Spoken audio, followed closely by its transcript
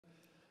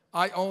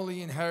I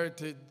only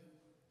inherited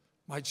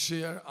my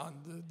chair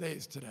on the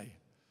days today.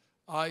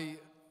 I,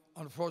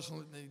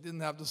 unfortunately,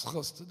 didn't have the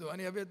schus to do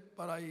any of it,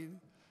 but I'm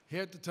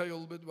here to tell you a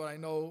little bit what I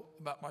know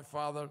about my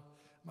father's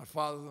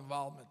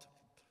involvement.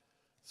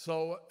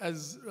 So,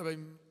 as Rabbi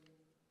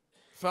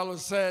Feller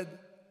said,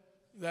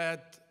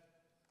 that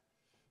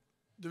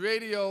the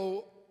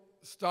radio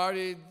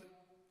started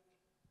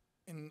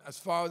as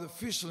far as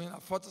officially in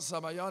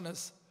הפצת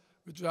המעיינות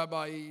with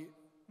Rabbi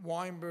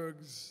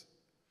Weinberg's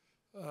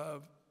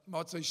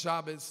Motzei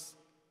Shabbos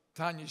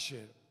Tanya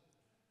Shir.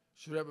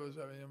 Rebbe was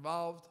very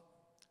involved.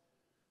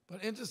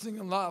 But interesting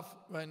enough,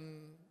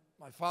 when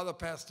my father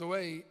passed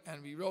away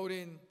and we wrote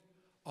in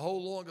a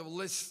whole long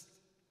list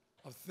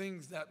of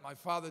things that my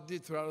father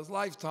did throughout his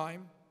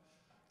lifetime,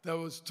 there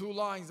was 2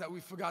 lines that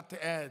we forgot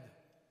to add.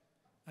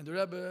 And the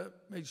Rebbe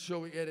made sure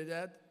we added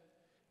that.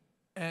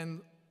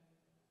 And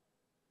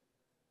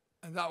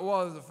that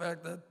was the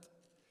fact that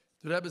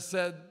the Rebbe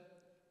said,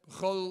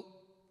 B'chol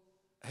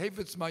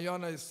hefetz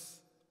mayones,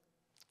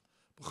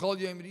 b'chol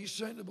yom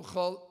rishon,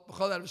 b'chol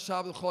erev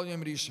Shabbat, b'chol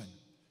yom rishon.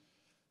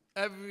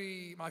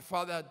 My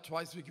father had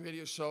twice-a-week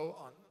radio show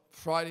on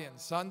Friday and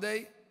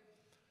Sunday,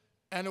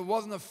 and it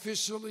wasn't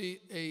officially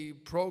a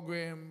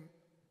program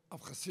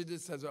of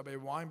Chassidus as Rabbi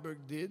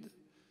Weinberg did.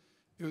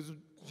 It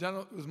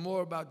was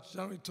more about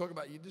generally talking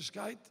about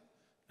Yiddishkeit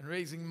and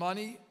raising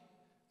money,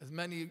 as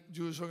many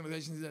Jewish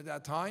organizations did at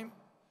that time.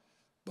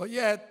 But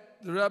yet,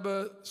 the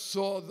Rebbe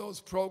saw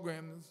those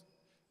programs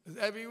as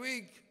every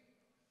week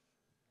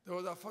there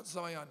was a Father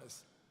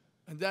Samayanis.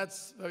 And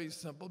that's very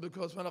simple,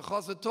 because when a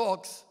chassid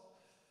talks,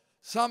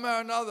 somehow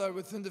or another,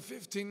 within the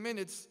 15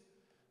 minutes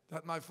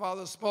that my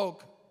father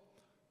spoke,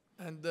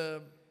 and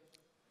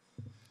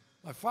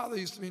my father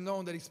used to be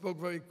known that he spoke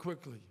very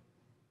quickly.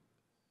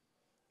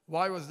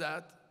 Why was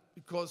that?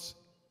 Because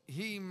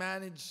he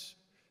managed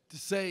to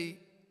say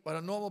what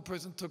a normal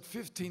person took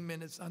 15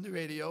 minutes on the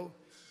radio,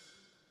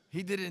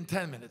 he did it in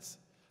 10 minutes.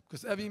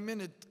 Because every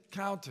minute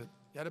counted.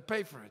 He had to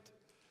pay for it.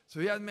 So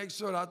he had to make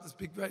sure how to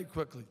speak very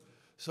quickly.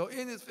 So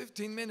in his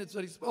 15 minutes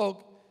that he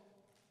spoke,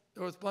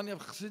 there was plenty of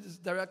chassidus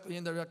directly,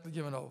 indirectly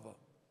given over.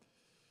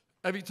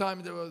 Every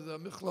time there was a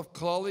Michlaf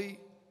Klali,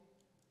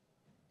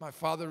 my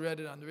father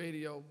read it on the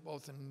radio,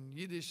 both in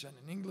Yiddish and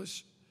in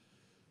English.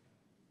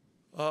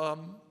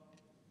 And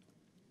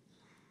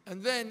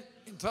then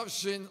in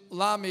Tavshin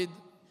Lamid,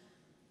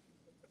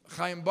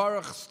 Chaim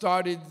Baruch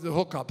started the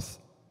hookups.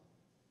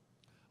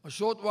 A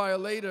short while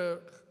later,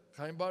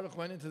 Chaim Baruch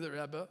went into the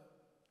Rebbe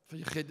for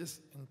Yechidus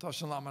in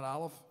Tavshin Lamed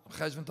Aleph,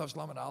 Cheshvan Tavshin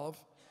Lamed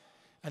Aleph,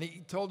 and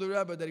he told the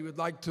Rebbe that he would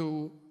like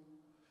to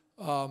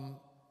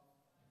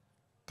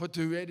put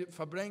the radio,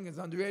 Farbrengens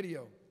on the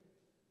radio.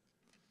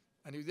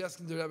 And he was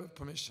asking the Rebbe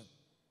permission.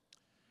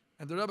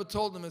 And the Rebbe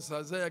told him, it's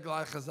a sehr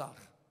gleiche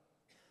Sache.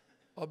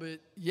 Aber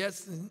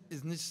jetzt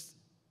ist nicht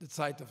die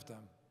Zeit of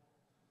them.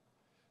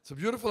 It's a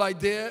beautiful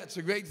idea, it's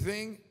a great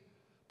thing,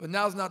 but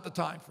now's not the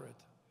time for it.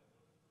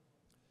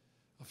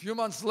 A few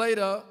months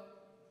later,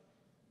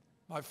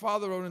 my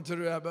father wrote into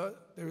the Rebbe,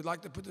 they would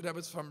like to put the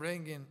Rebbe's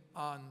Farbrengen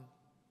on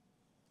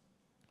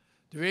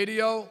the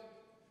radio,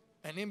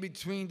 and in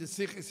between the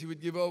sikhs, he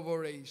would give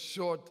over a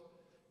short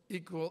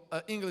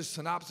English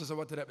synopsis of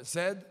what the Rebbe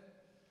said,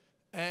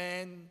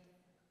 and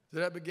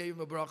the Rebbe gave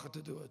him a bracha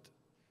to do it.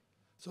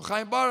 So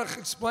Chaim Baruch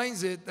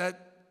explains it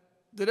that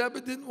the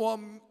Rebbe didn't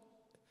want,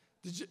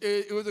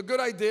 it was a good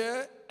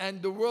idea,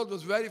 and the world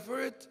was ready for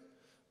it,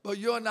 but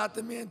you're not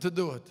the man to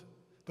do it.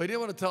 But he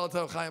didn't want to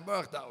tell Chaim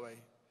Baruch that way.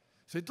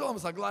 So he told him,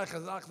 it's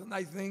a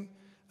nice thing.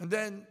 And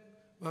then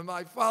when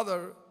my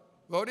father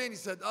wrote in, he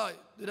said, the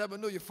Rebbe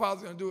knew your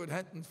father's going to do it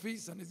Henton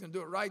Feast, and he's going to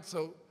do it right,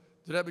 so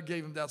the Rebbe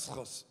gave him that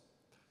schus.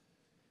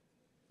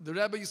 The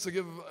Rebbe used to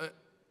give,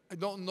 I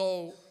don't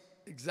know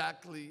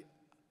exactly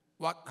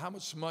how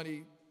much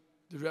money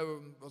the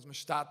Rebbe was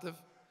mishtatev.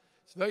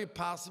 It's very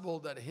possible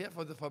that half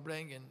of the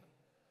Farbrengen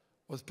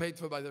was paid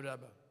for by the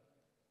Rebbe.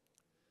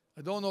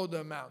 I don't know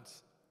the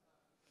amounts,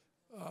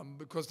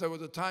 because there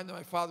was a time that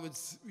my father would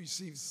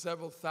receive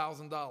several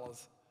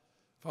 $1,000s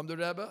from the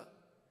Rebbe,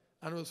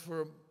 and it was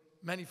for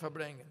many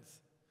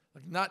Farbrengens.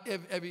 Like not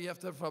every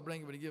after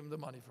Farbrengen would he give him the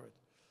money for it.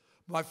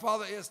 My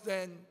father asked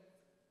then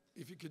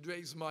if he could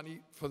raise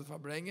money for the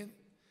Farbrengen,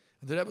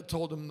 and the Rebbe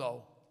told him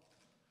no.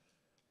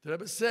 The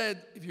Rebbe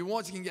said, if you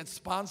want, you can get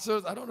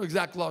sponsors. I don't know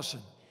exact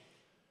Lashon,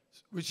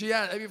 which he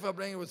had. Every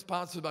Farbrengen was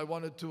sponsored by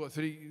 1 or 2 or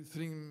 3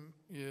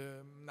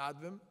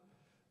 Nadvim,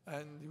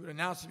 and he would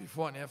announce it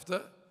before and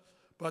after.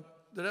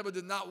 But the Rebbe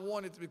did not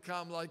want it to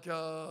become like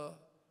it's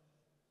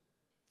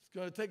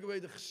going to take away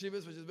the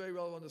cheshivas, which is very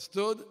well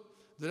understood.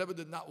 The Rebbe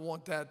did not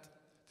want that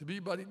to be,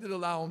 but he did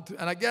allow him to.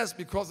 And I guess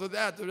because of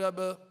that, the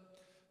Rebbe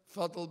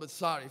felt a little bit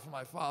sorry for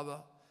my father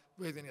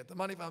raising it. The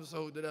money from him,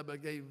 so the Rebbe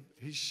gave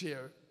his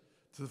share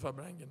to the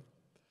Farbrengen.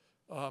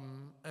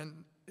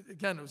 And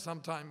again, it was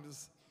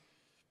sometimes,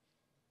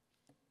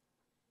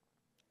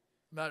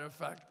 matter of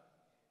fact,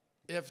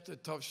 after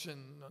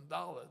Tavshin and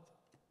Dalet,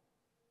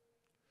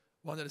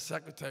 one of the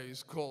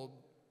secretaries called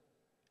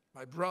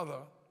my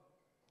brother,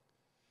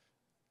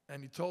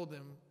 and he told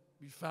him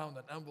we found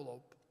an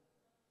envelope.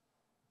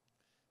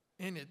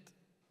 In it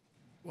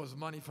was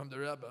money from the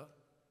Rebbe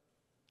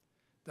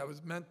that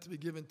was meant to be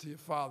given to your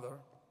father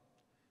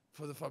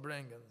for the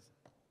Farbrengens.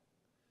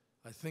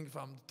 I think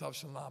from the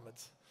Tavshan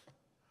Lamed.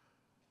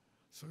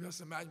 So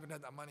just imagine we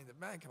had that money in the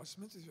bank, how much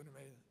smithies you would have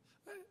made.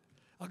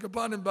 I'll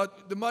go on him,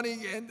 but the money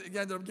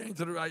ended up getting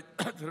to the right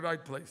to the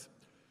right place.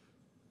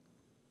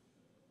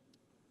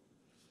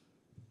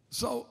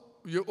 So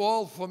you're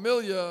all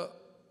familiar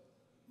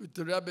with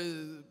the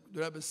Rebbe.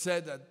 The Rebbe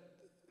said that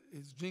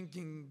his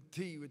drinking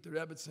tea with the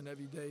Rebbetzin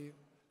every day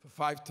for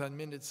 5-10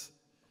 minutes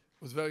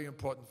was very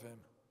important for him.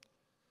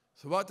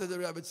 So what did the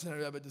Rebbetzin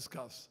and Rebbe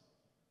discuss?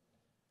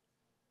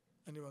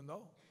 Anyone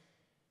know?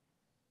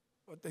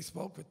 What they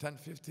spoke for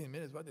 10-15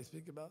 minutes, what they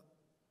speak about?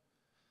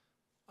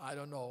 I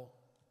don't know.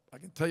 I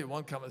can tell you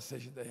one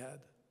conversation they had.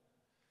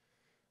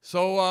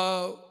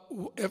 So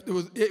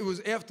it was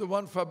after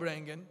one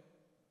Farbrengen,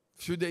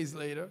 a few days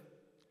later.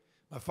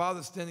 My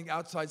father's standing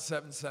outside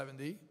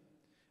 770.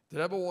 The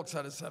Rebbe walks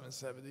out of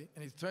 770,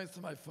 and he turns to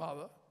my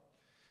father.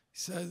 He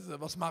says,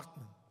 "Was macht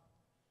man?"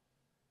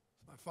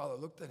 My father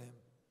looked at him.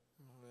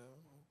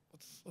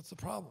 What's the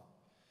problem?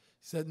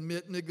 He said, "Mir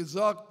hat mir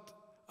gesagt,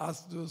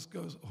 as du es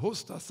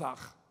gehust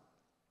hast."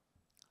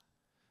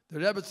 The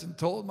Rebbe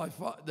told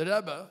the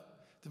Rebbe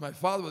that my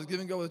father was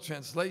giving over the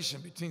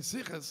translation between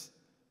sichas.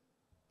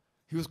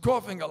 He was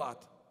coughing a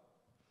lot.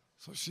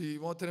 So she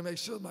wanted to make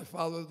sure my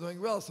father was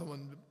doing well. So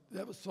when the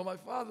Rebbe saw my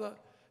father,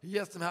 he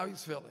asked him how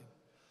he's feeling.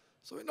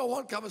 So we know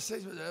one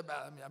conversation with the Rebbe.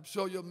 I mean, I'm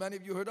sure many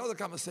of you heard other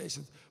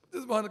conversations, but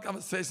this is one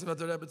conversation about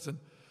the Rebbetzin.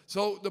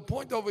 So the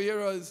point over here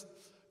is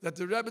that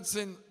the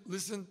Rebbetzin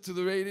listened to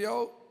the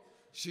radio.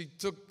 She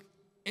took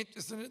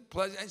interest in it,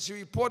 pleasure, and she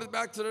reported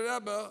back to the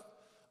Rebbe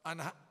on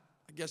how,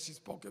 I guess she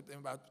spoke to him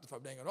about the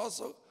Farbrengen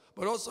also,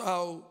 but also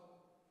how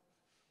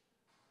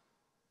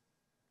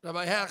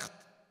Rabbi Hecht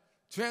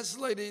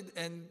translated,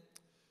 and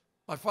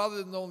my father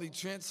didn't only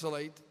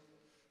translate,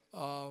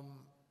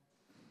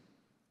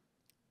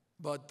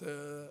 but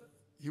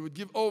he would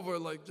give over,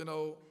 like, if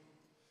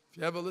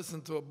you ever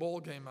listen to a ball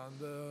game on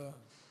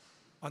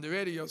the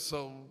radio,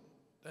 so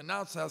the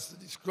announcer has to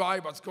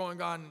describe what's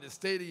going on in the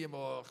stadium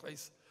or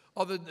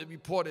other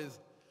reporters.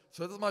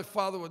 So this my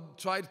father would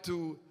try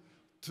to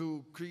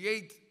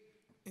create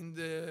in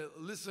the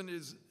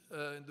listeners,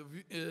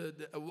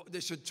 they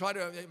should try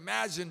to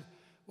imagine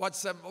what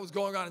was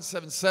going on in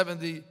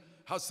 770,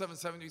 how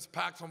 770 was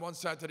packed from one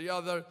side to the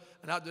other,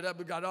 and how the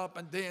Rebbe got up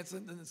and danced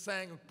and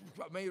sang,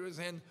 and made his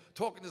hand,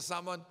 talking to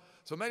someone.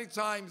 So many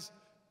times,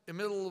 in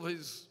the middle of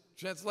his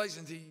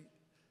translations, he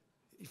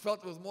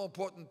felt it was more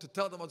important to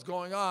tell them what's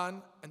going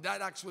on, and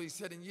that actually he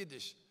said in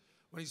Yiddish.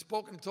 When he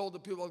spoke and told the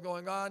people what's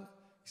going on,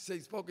 he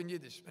spoke in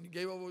Yiddish. When he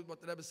gave over what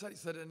the Rebbe said, he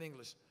said it in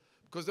English.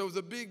 Because there was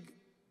a big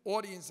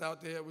audience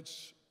out there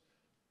which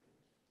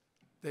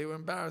they were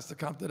embarrassed to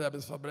come to the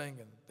Rebbe's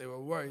Farbrengen. They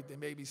were worried they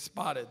may be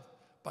spotted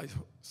by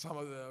some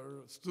of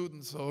the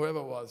students or whoever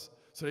it was.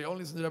 So they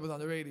only listened to the Rebbe on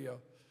the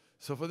radio.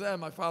 So for them,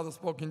 my father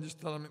spoke in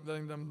just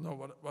letting them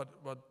know what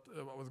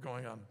was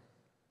going on.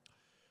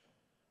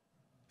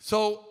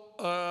 So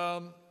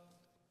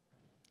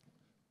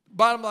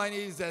bottom line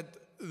is that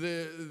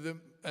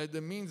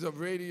the means of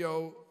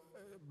radio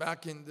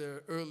back in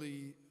the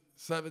early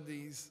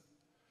 70s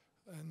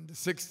and the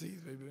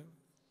 60s maybe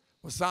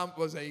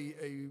was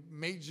a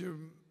major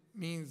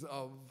means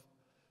of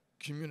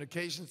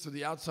communication to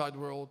the outside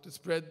world to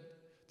spread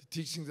the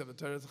teachings of the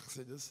Torah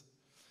Chassidus.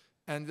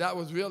 And that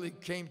was really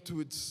came to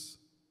its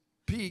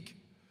peak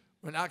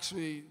when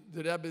actually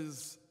the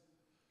Rebbe's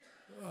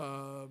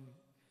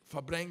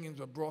Farbrengens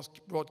were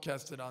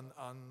broadcasted on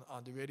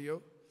the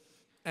radio.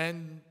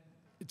 And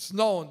it's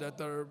known that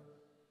there are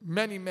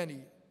many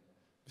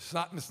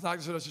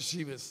Misnagos Rosh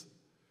Yeshivas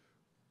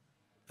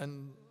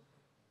and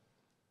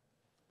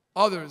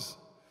others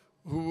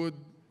who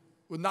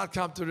would not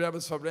come to the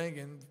Rebbe's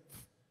Farbrengen,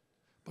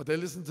 but they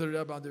listened to the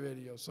Rebbe on the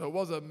radio. So it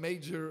was a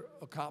major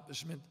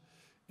accomplishment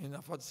in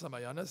Afat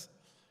Samayanas.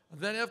 And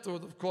then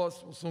afterwards, of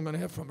course, we're soon going to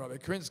hear from Rabbi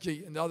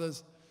Krinsky and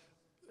others.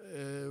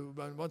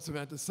 Once we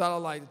went to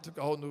satellite, it took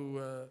a whole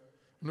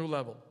new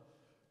level.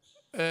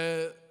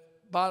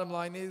 Bottom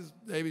line is,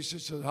 maybe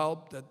should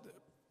help that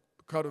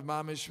Kar of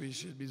Mamish, we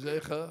should be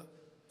Zecha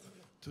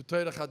to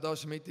Torah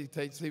Chadash Miti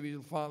Teitzi. We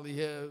will finally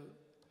hear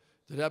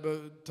the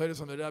Rebbe, Torah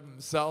from the Rebbe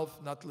himself,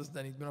 not listen to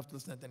any, don't have to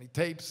listen to any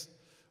tapes,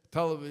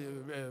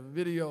 television,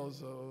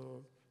 videos,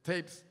 or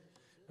tapes.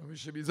 And we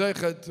should be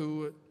Zecha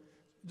to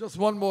just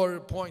one more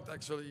point,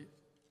 actually.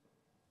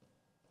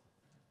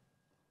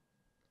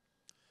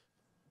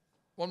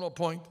 One more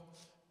point,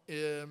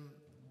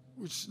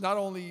 which not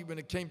only when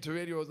it came to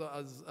radio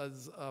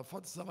as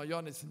Father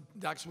Samayanis in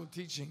the actual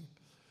teaching.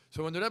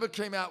 So when the Rebbe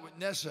came out with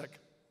Neshek,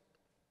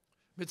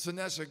 Mitzvah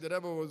Neshek, the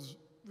Rebbe was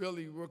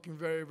really working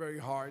very, very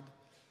hard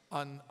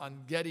on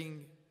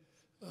getting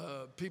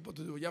people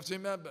to do it. You have to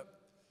remember,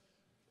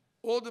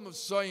 all the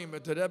Messiahim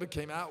that the Rebbe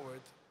came out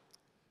with,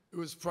 it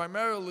was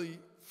primarily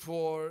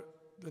for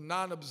the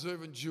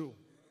non-observant Jew.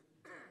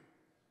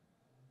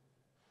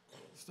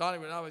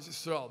 starting with Avos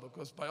Yisrael,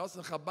 because by us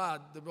in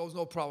Chabad, there was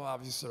no problem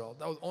with Avos Yisrael.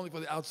 That was only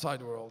for the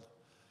outside world.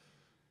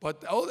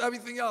 But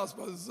everything else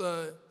was,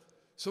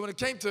 so when it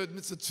came to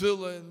Mitzvah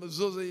Tefillah and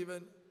Mezuzah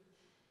even,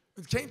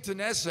 when it came to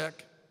Neshek,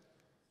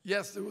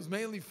 yes, it was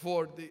mainly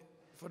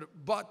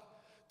but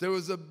there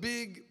was a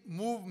big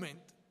movement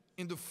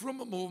in the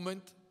Fruma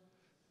movement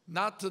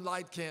not to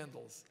light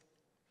candles.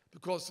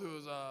 Because it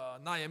was a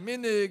Naya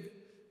Minig,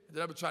 the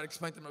Rebbe tried to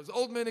explain to them it was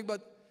old Minig,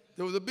 but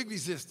there was a big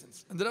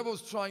resistance. And the Rebbe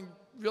was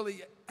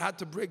really had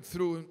to break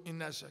through in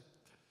Neshek.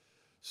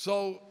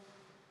 So,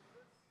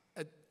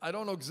 I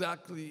don't know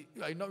exactly,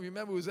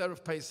 remember it was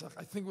Erev Pesach.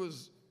 I think it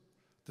was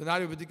the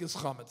night of B'dikas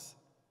Chametz.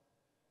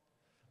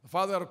 My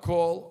father got a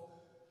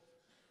call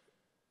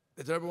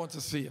that the Rebbe wanted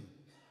to see him.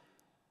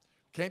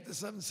 Came to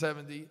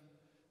 770.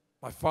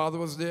 My father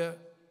was there.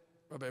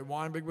 Rabbi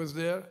Weinberg was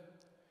there.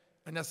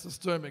 And Esther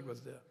Sturmig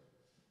was there.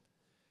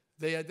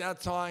 They at that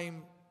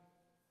time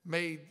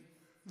made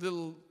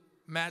little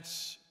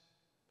matchbook.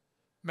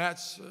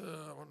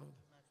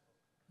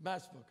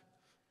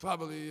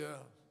 Probably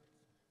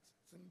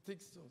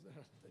antique stores.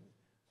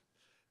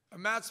 A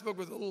matchbook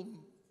with a little,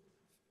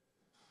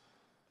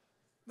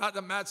 not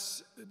the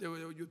match,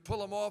 you'd pull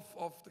them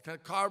off the kind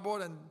of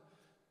cardboard, and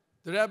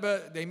the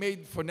Rebbe, they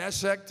made for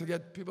Neshek to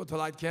get people to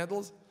light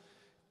candles,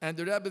 and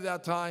the Rebbe at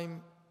that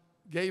time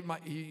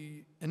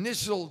he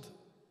initialed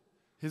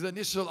his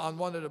initial on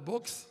one of the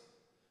books,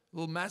 a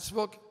little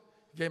matchbook.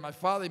 He gave my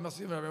father, he must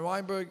have given Rabbi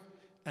Weinberg,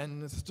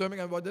 and Sturming,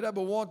 and what the Rebbe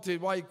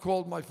wanted, why he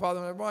called my father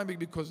and Rabbi Weinberg,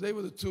 because they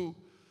were the two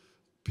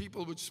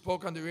people which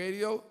spoke on the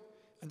radio,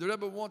 and the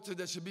Rebbe wanted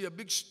there should be a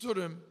big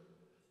shturim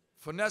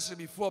for Neshek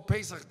before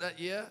Pesach that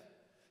year.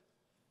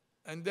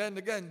 And then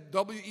again,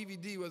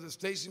 WEVD was a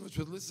station which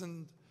was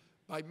listened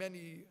by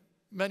many.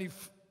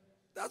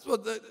 That's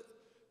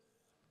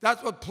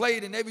what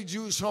played in every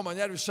Jewish home on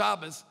every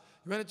Shabbos.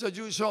 You went into a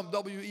Jewish home,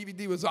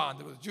 WEVD was on.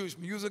 There was Jewish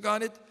music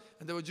on it,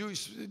 and there were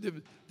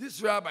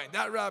this rabbi,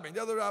 that rabbi, and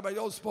the other rabbi. They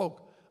all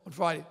spoke on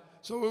Friday.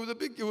 So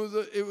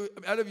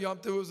out of Yom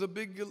Tov, it was a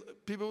big,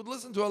 people would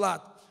listen to a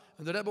lot.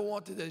 And the Rebbe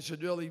wanted that it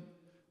should really,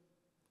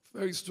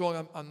 very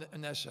strong on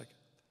Neshek.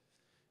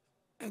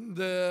 And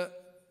the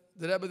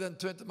Rebbe then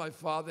turned to my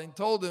father and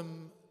told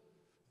him,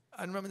 I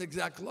don't remember the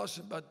exact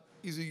lashon, but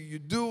either you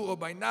do or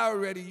by now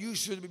already, you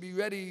should be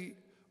ready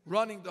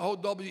running the whole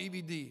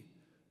WEVD.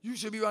 You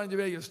should be running the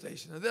radio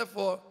station. And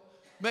therefore,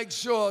 make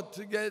sure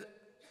to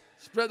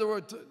spread the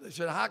word, they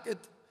should hack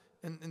it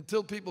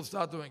until people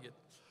start doing it.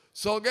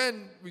 So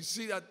again, we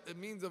see that the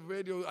means of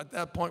radio at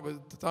that point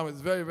at the time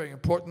was very, very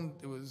important.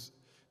 It was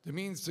the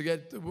means to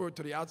get the word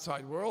to the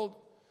outside world.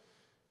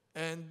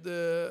 And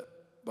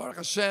Baruch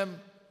Hashem,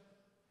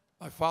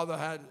 my father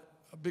had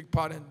a big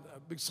part in, a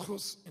big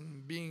schus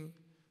in being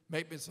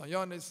Meipis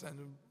Hayonis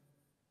and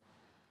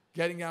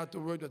getting out the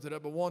word that the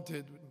Rebbe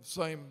wanted,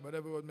 same,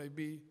 whatever it may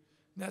be,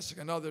 Neshek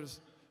and others,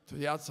 to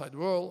the outside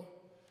world.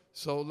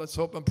 So let's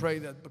hope and pray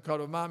that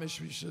B'kar Mamish,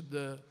 we should,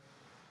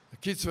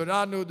 Kitzur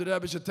Ranu, the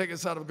Rebbe should take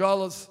us out of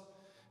Galus,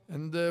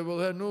 and we'll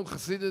hear new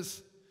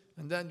Chassidus,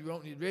 and then you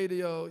won't need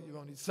radio, you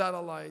won't need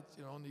satellite,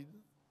 you don't need...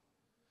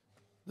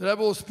 The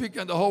Rebbe will speak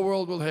and the whole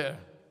world will hear.